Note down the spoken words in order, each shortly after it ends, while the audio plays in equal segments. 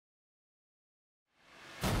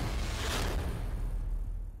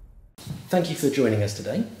Thank you for joining us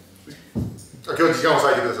today. 今日時間を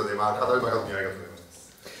割いてくださって、当たり前かとにありがとうございま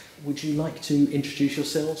す。Would you like to introduce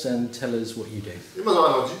yourselves and tell us what you do? ま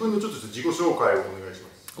ず自分のちょっとした自己紹介をお願いしま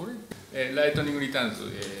す。ライトニングリターンズ、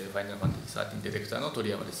ファイナルファンタジー13ディレクターの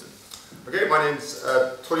鳥山です。Okay, my name's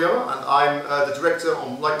Toriyama and I'm the director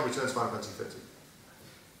on Lightning Returns Final Fantasy XIII.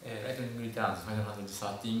 ライトニングリターンズファイナルファンタジ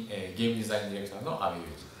ー13、ゲームデザインディレクターの阿部裕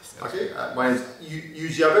二です。Okay, my name's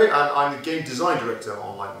Yuji and I'm the game design director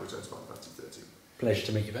on Lightning Returns Final Fantasy XIII. Pleasure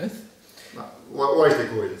to meet you both. お会いして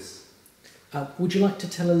光栄です。Would you like to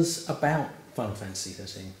tell us about Final Fantasy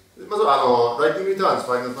XIII? まずLightning Returns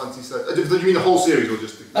Final Fantasy XIII. Do you mean the whole series or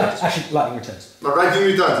just? Actually, Lightning Returns.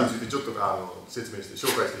 Lightning Returns についてちょっと説明して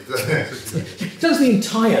紹介していただきたい。Tell us the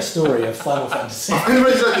entire story of Final Fantasy. 最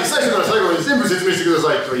初から最後まで全部説明してくだ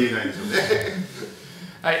さいとは言えないんですよね。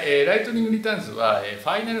はい、ライトニングリターンズは、フ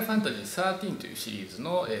ァイナルファンタジー13というシリーズ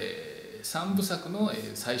の、3部作の、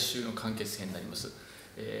最終の完結編になります。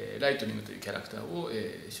ライトニングというキャラクターを、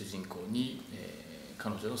主人公に、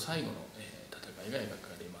彼女の最後の、戦いが描か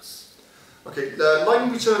れます。Okay,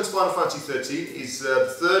 Lightning Returns Final Fantasy XIII is the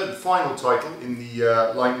third and final title in the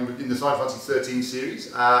Final Fantasy XIII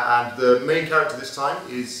series, and the main character this time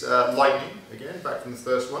is Lightning, again, back from the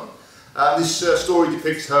first one. This story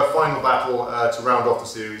depicts her final battle to round off the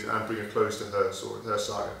series and bring a close to her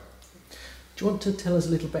saga. Do you want to tell us a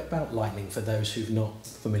little bit about Lightning for those who're not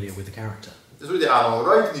familiar with the character? それでラ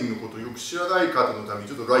イトニングのことをよく知らない方のために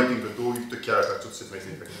ちょっとライトニングがどういったキャラかちょっと説明し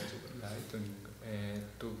ていただけないでしょうか。ライトニン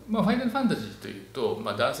グ、ファイナルファンタジーというと、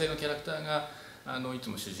男性のキャラクターがいつ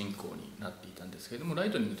も主人公になっていたんですけれども、ラ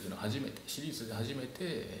イトニングというのは初めてシリーズで初め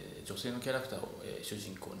て、女性のキャラクターを、主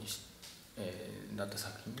人公になった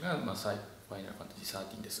作品が、ファイナルファンタジ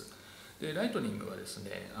ー13です。でライトニングはです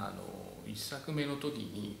ね、1作目の時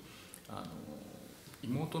に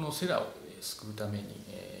妹のセラを救うために、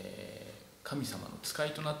神様の使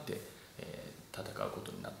いとなって、戦うこ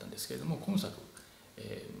とになったんですけれども、今作、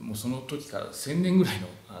もうその時から1000年ぐらい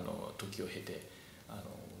の、時を経て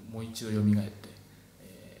もう一度よみがえって、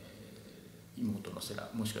妹のセラ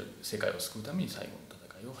もしくは世界を救うために最後の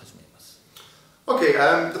戦いを始めます。Okay,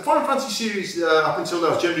 the Final Fantasy series up until now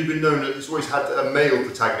has generally been known that it's always had male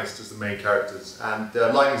protagonists as the main characters, and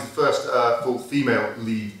Lightning is the first full female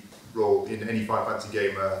lead role in any Final Fantasy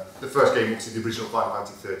game. The first game, obviously, the original Final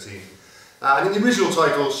Fantasy XIII. And in the original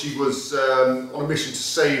title, she was on a mission to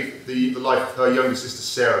save the life of her younger sister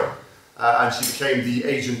Sarah, and she became the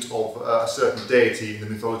agent of a certain deity in the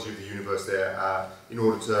mythology of the universe there, in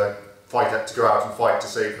order to go out and fight to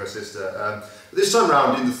save her sister. But this time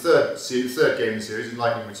around, in the third game in the series, in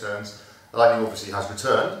Lightning Returns, Lightning obviously has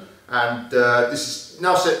returned, and this is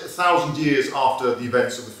now set 1,000 years after the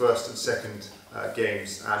events of the first and second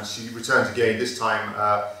games, and she returns again, this time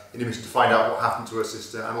in a mission to find out what happened to her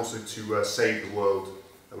sister and also to save the world,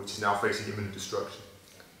 which is now facing imminent destruction.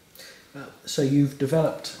 So you've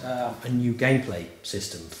developed a new gameplay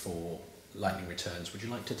system for Lightning Returns. Would you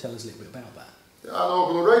like to tell us a little bit about that? こ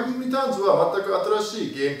のライティングリターンズは全く新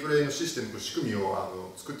しいゲームプレイのシステムと仕組み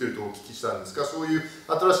を作っているとお聞きしたんですが、そういう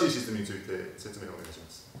新しいシステムについて説明をお願いしま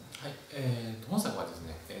す。はい、本作はです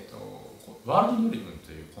ね、ワールドドリブン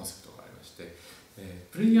というコンセプトがありまして、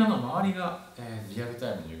プレイヤーの周りが、リアルタ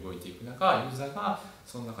イムに動いていく中、ユーザーが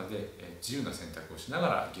その中で、自由な選択をしなが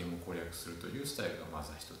らゲームを攻略するというスタイルがまず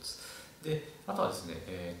は一つ。で、あとはです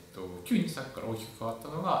ね、旧2作から大きく変わった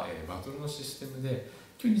のが、バトルのシステムで、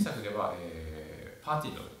旧2作では、パーテ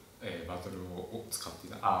ィーの、バトルを使ってい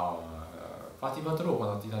たパーティーバトルを行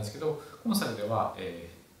っていたんですけど、今作では、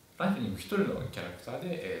ライトニング1人のキャラクター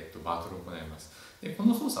で、バトルを行います。で、こ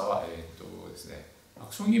の操作は、ですね、ア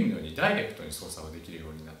クションゲームのようにダイレクトに操作ができるよ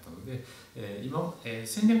うになったので、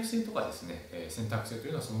戦略性とかですね、選択性とい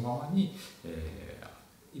うのはそのままに、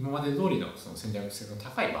今まで通りのその戦略性の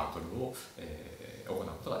高いバトルを、行うこ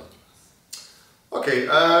とができます。Okay,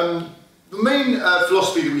 the main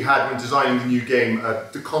philosophy that we had when designing the new game,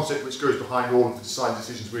 the concept which goes behind all of the design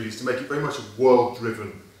decisions really is to make it very much a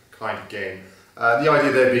world-driven kind of game. The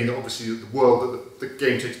idea there being that obviously the world that the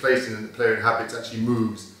game takes place in and the player inhabits actually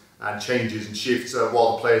moves and changes and shifts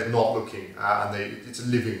while the player is not looking, and it's a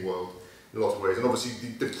living world in a lot of ways. And obviously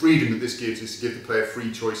the freedom that this gives is to give the player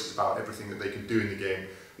free choices about everything that they can do in the game.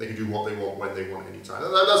 They can do what they want when they want anytime.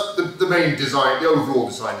 That's the main design, the overall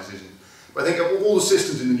design decision. But I think of all the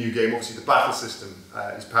systems in the new game, obviously the battle system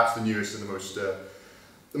is perhaps the newest and the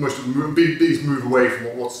biggest move away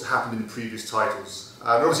from what's happened in the previous titles.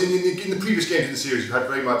 Obviously in the previous games in the series, you've had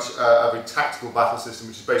very much a very tactical battle system,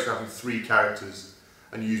 which is based on having 3 characters,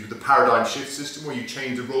 and you use the paradigm shift system where you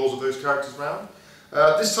change the roles of those characters around.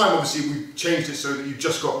 This time obviously we've changed it so that you've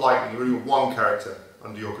just got Lightning, you've only got one character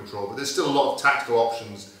under your control. But there's still a lot of tactical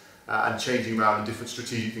options and changing around and different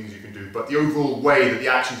strategic things you can do. But the overall way that the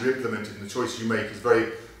actions are implemented and the choices you make is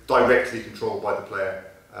very directly controlled by the player,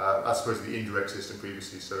 as opposed to the indirect system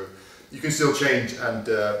previously. So you can still change and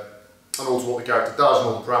alter what the character does and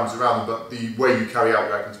all the parameters around them, but the way you carry out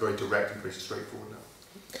your actions is very direct and pretty straightforward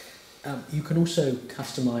now. You can also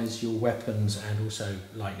customize your weapons and also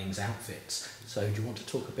Lightning's outfits. So do you want to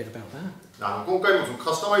talk a bit about that? 今回もその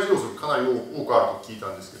カスタマイズ要素がかなり多くあると聞いた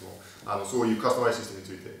んですけども、そういうカスタマイズシステムにつ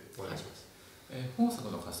いてお願いします。本作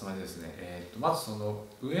のカスタマイズですね、まずその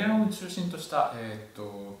ウェアを中心とした、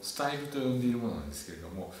スタイルと呼んでいるものなんですけれど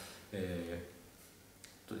も、で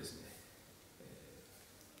すね、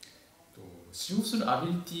使用するア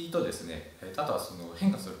ビリティとですね、あとはその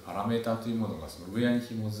変化するパラメータというものがそのウェアに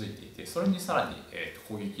紐づいていて、それにさらに、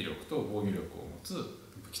攻撃力と防御力を持つ武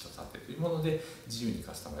器と盾というもので自由に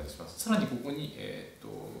カスタマイズします。さらにここに、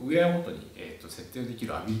ウェアごとに、設定でき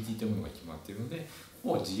るアビリティというものが決まっているので、こ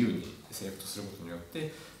こを自由にセレクトすることによっ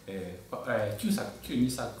て、旧2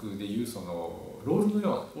作でいうそのロール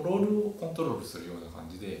をコントロールするような感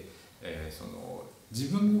じで、その自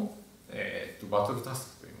分の、バトルタ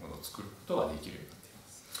スクというものを作ることができるようになっていま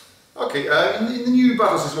す。Okay, in the new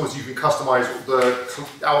battle system, obviously you can customize the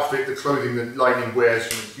outfit, the clothing that Lightning wears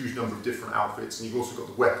from a huge number of different outfits, and you've also got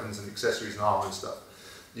the weapons and accessories and armor and stuff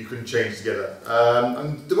you can change together.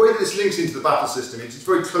 And the way that this links into the battle system, it's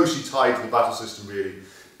very closely tied to the battle system really,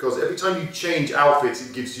 because every time you change outfits,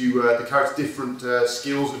 it gives you the character different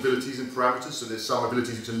skills, abilities and parameters. So there's some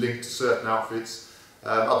abilities which are linked to certain outfits,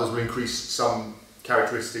 others will increase some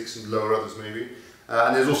characteristics and lower others maybe.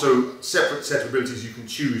 And there's also separate set of abilities you can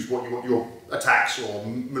choose what your attacks or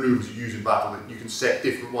maneuvers you use in battle. That you can set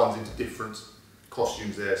different ones into different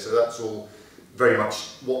costumes there. So that's all very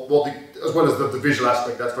much as well as the visual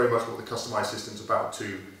aspect. That's very much what the customized system's about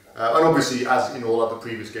too. And obviously, as in all other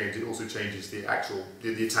previous games, it also changes the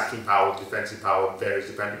attacking power, defensive power varies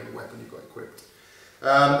depending on the weapon you've got equipped.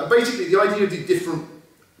 And basically, the idea of the different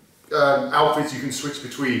outfits you can switch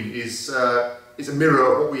between is a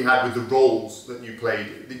mirror of what we had with the roles that you played,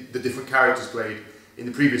 the different characters played in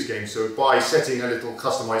the previous game. So by setting a little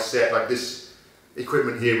customized set like this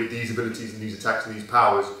equipment here with these abilities and these attacks and these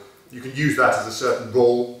powers, you can use that as a certain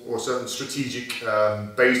role or a certain strategic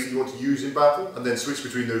base that you want to use in battle, and then switch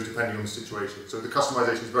between those depending on the situation. So the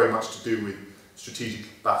customization is very much to do with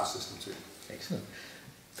strategic battle system too. Excellent.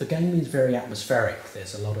 The game is very atmospheric.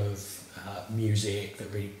 There's a lot of music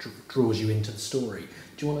that really draws you into the story.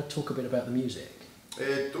 Do you want to talk a bit about the music? 今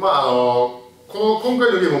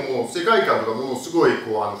回のゲームも世界観とかもすごい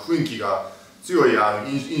雰囲気が強い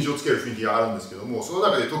印象をつける雰囲気があるんですけども、その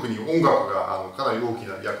中で特に音楽がかなり大き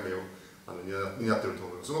な役目を担っていると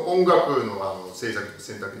思います。その音楽の制作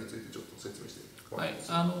選択についてちょっと説明してください。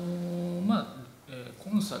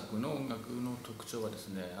今作の音楽の特徴はです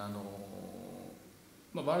ね、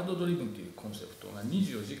ワールドドリブンというコンセプトが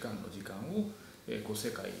24時間の時間を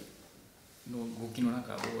世界の動きの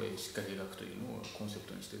中をしっかり描くというのをコンセプ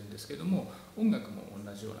トにしてるんですけれども、音楽も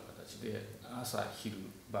同じような形で朝昼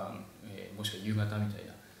晩、もしくは夕方みたい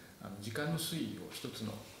な時間の推移を一つ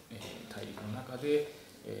の大陸の中で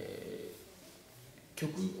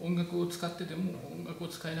音楽を使ってでも音楽を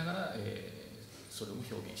使いながらそれを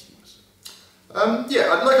表現しています。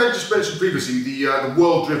Yeah, like I just mentioned previously, the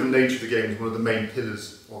world-driven nature of the game is one of the main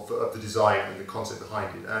pillars of the design and the concept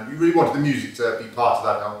behind it. And we really wanted the music to be part of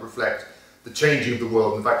that and help reflect the changing of the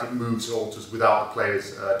world and the fact it moves and alters without the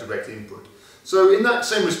player's direct input. So in that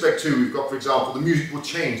same respect too, we've got, for example, the music will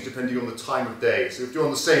change depending on the time of day. So if you're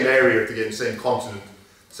on the same area of the game, same continent,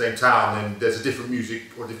 same town, then there's a different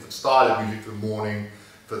music or different style of music for the morning,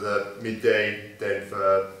 for the midday, then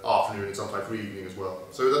for afternoon and sometimes for evening as well.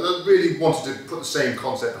 So they really wanted to put the same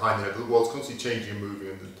concept behind there. The world's constantly changing and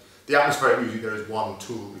moving, and the atmospheric music there is one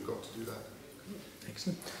tool we've got to do that.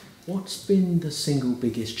 Excellent. What's been the single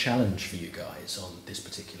biggest challenge for you guys on this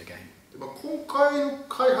particular game? 今回の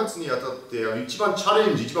開発にあたって一番チャレ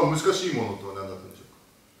ンジ、一番難しいものとは何だったんでしょ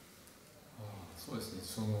うか？そうですね。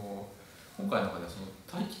今回の中では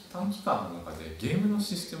短期間の中でゲームの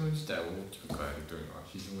システム自体を大きく変えるというのは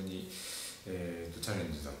非常に、チャレ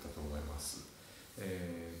ンジだったと思います。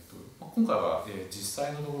今回は、実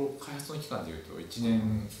際のところ開発の期間でいうと1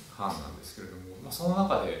年半なんですけれども、その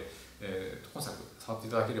中で、今作触って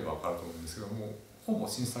いただければ分かると思うんですけども、ほぼ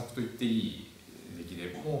新作と言っていい出来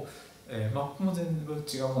でもう、マップも全部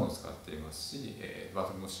違うものを使っていますし、バ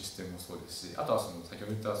トルのシステムもそうですし、あとは先ほ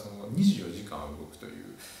ど言った24時間動くという、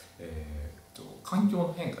環境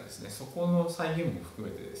の変化ですね、そこの再現も含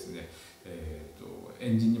めてですね、エ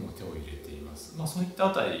ンジンにも手を入れています。そういった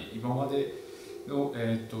あたり、今まで、の、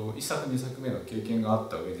1作2作目の経験があっ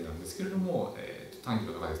た上でなんですけれども、短期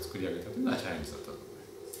の中で作り上げたというのはチャレンジだったと思い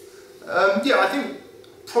ます。Yeah, I think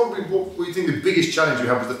probably what we think the biggest challenge we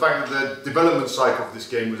had was the fact that the development cycle of this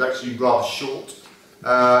game was actually rather short.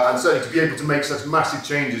 And certainly to be able to make such massive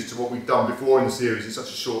changes to what we've done before in the series in such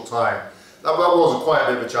a short time, that was quite a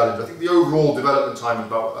bit of a challenge. I think the overall development time was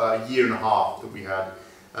about a year and a half that we had.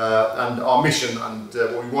 And our mission and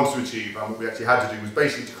what we wanted to achieve and what we actually had to do was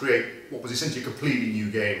basically to create what was essentially a completely new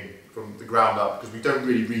game from the ground up, because we don't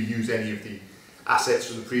really reuse any of the assets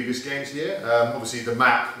from the previous games here. Obviously the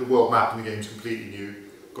map, the world map in the game is completely new.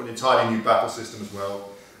 Got an entirely new battle system as well.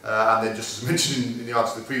 And then just as mentioned in the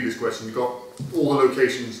answer to the previous question, we've got all the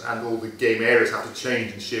locations and all the game areas have to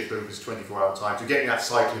change and shift over this 24-hour time. So getting that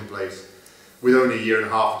cycle in place with only a year and a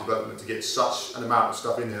half of development to get such an amount of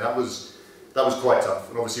stuff in there, that was quite tough.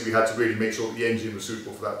 And obviously we had to really make sure that the engine was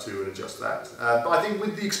suitable for that too and adjust that. But I think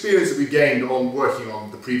with the experience that we gained on working on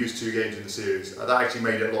the previous two games in the series, that actually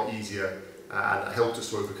made it a lot easier and helped us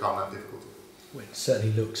to overcome that difficulty. Well, it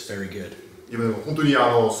certainly looks very good. いやでも本当に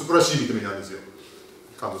素晴らしい見た目なんですよ。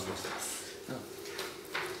感動しました。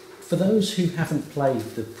For those who haven't played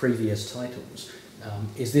the previous titles,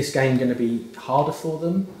 is this game going to be harder for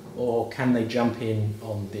them, or can they jump in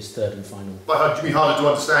on this third and final? But do you mean harder to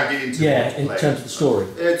understand, get into? Yeah, in terms of the story.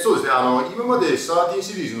 そうですね。今まで13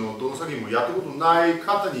シリーズのどの作品もやったことない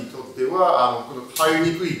方にとっては入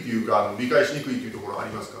りにくいっていうか理解しにくいっていうところあ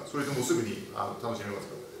りますか？それともすぐに楽しめます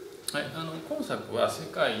か？はい、今作は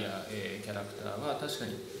世界や、キャラクターは確か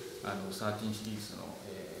に13シリーズの、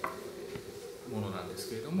ものなんです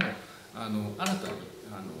けれども、新たに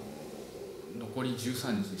残り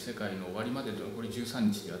13日、世界の終わりまでの残り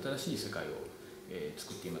13日で新しい世界を、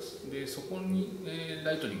作っています。でそこに、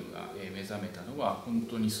ライトニングが、目覚めたのは本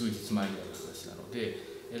当に数日前にある話なので、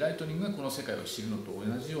ライトニングがこの世界を知るのと同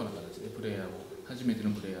じような形でプレイヤーを初めて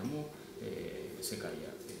のプレイヤーも、世界や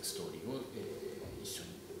ストーリーを、一緒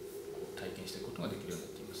に体験していくことができるようにな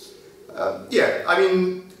っています。Yeah, I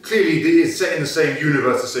mean, clearly it's set in the same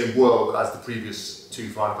universe, the same world as the previous two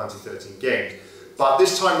Final Fantasy XIII games. But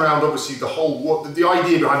this time around, obviously, the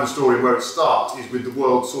idea behind the story and where it starts is with the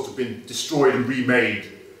world sort of been destroyed and remade,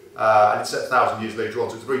 and it's set 1,000 years later on,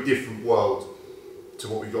 so it's a very different world to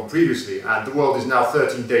what we've got previously. And the world is now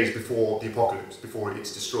 13 days before the apocalypse, before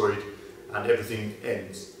it's destroyed and everything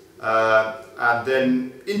ends. And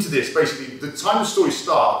then into this, basically, the time the story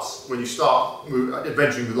starts, when you start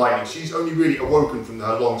adventuring with Lightning, she's only really awoken from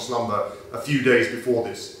her long slumber a few days before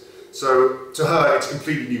this. So to her, it's a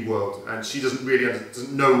completely new world, and she doesn't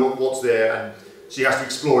know what's there, and she has to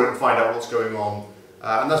explore it and find out what's going on.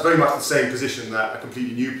 And that's very much the same position that a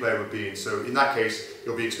completely new player would be in. So in that case,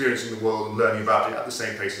 you'll be experiencing the world and learning about it at the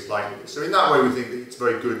same pace as Lightning is. So in that way, we think that it's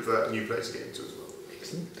very good for new players to get into as well.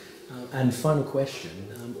 Excellent. And final question,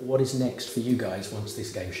 what is next for you guys once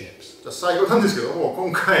this game ships? じゃあ最後なんですけども、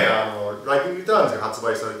今回Lightning Returns が発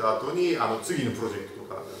売された後に次のプロジェクト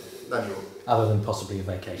とか何を Other than possibly a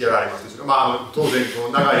vacation. やられますでしょうか。当然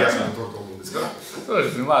長い休みを取ると思うんですから。そうで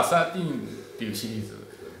すね。13っていうシリーズ、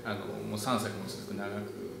もう3作も続く長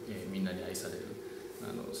く、みんなに愛される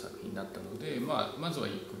作品だったので、まずは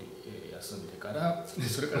ゆっくり、休んでから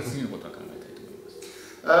それから次のことは考えたいと思いま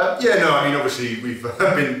す。Yeah, no, I mean, obviously we've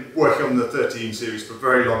been working on the 13 series for a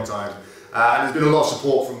very long time, and there's been a lot of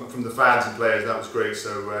support from the fans and players. That was great,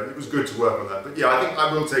 so it was good to work on that. But yeah, I think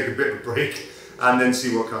I will take a bit of a break and then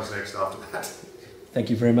see what comes next after that. Thank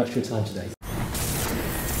you very much for your time today.